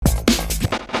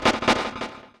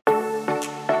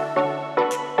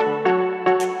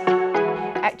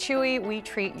Chewy, we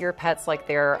treat your pets like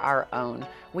they're our own.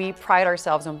 We pride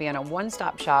ourselves on being a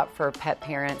one-stop shop for pet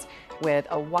parents with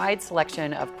a wide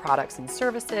selection of products and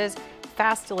services,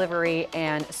 fast delivery,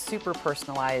 and super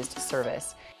personalized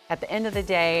service. At the end of the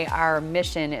day, our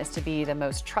mission is to be the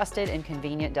most trusted and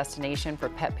convenient destination for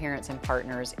pet parents and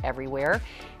partners everywhere.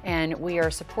 And we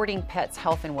are supporting pets'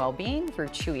 health and well-being through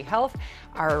Chewy Health,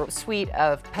 our suite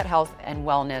of pet health and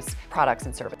wellness products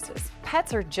and services.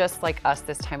 Pets are just like us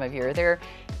this time of year. They're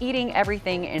eating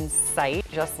everything in sight,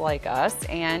 just like us.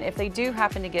 And if they do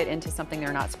happen to get into something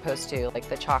they're not supposed to, like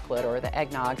the chocolate or the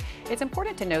eggnog, it's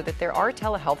important to know that there are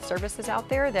telehealth services out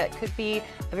there that could be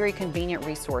a very convenient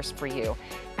resource for you.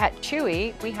 At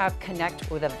Chewy, we have Connect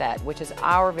with a Vet, which is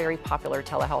our very popular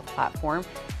telehealth platform,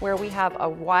 where we have a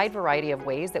wide variety of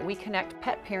ways that we connect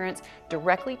pet parents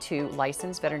directly to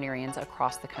licensed veterinarians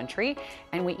across the country.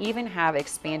 And we even have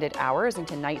expanded hours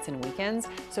into nights and weekends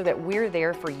so that we're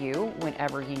there for you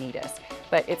whenever you need us.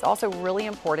 But it's also really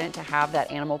important to have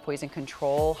that animal poison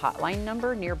control hotline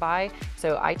number nearby.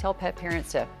 So I tell pet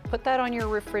parents to put that on your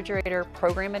refrigerator,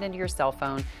 program it into your cell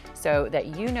phone so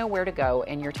that you know where to go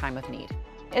in your time of need.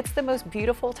 It's the most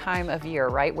beautiful time of year,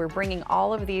 right? We're bringing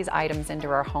all of these items into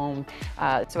our home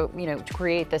to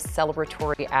create this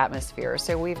celebratory atmosphere.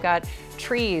 So we've got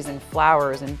trees and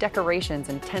flowers and decorations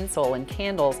and tinsel and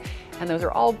candles, and those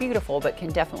are all beautiful but can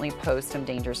definitely pose some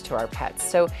dangers to our pets.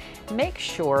 So make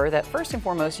sure that first and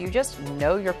foremost, you just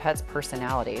know your pet's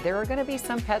personality. There are gonna be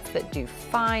some pets that do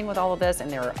fine with all of this,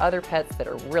 and there are other pets that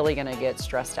are really gonna get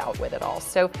stressed out with it all.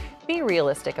 So be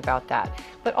realistic about that.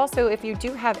 But also, if you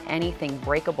do have anything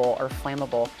breakable or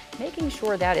flammable, making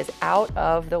sure that is out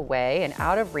of the way and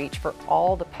out of reach for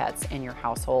all the pets in your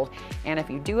household. And if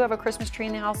you do have a Christmas tree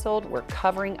in the household, we're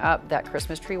covering up that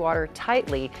Christmas tree water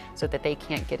tightly so that they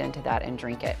can't get into that and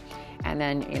drink it. And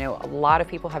then, a lot of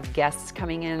people have guests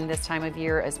coming in this time of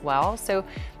year as well. So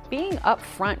being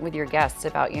upfront with your guests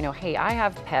about, hey, I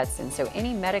have pets, and so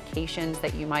any medications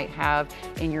that you might have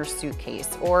in your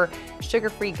suitcase, or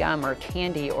sugar-free gum or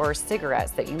candy or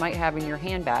cigarettes that you might have in your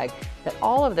handbag, that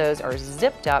all of those are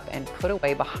zipped up and put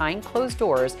away behind closed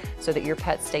doors so that your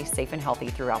pets stay safe and healthy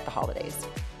throughout the holidays.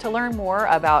 To learn more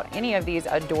about any of these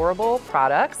adorable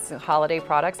products, holiday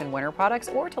products and winter products,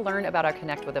 or to learn about our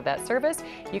Connect with a Vet service,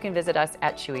 you can visit us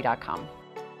at chewy.com.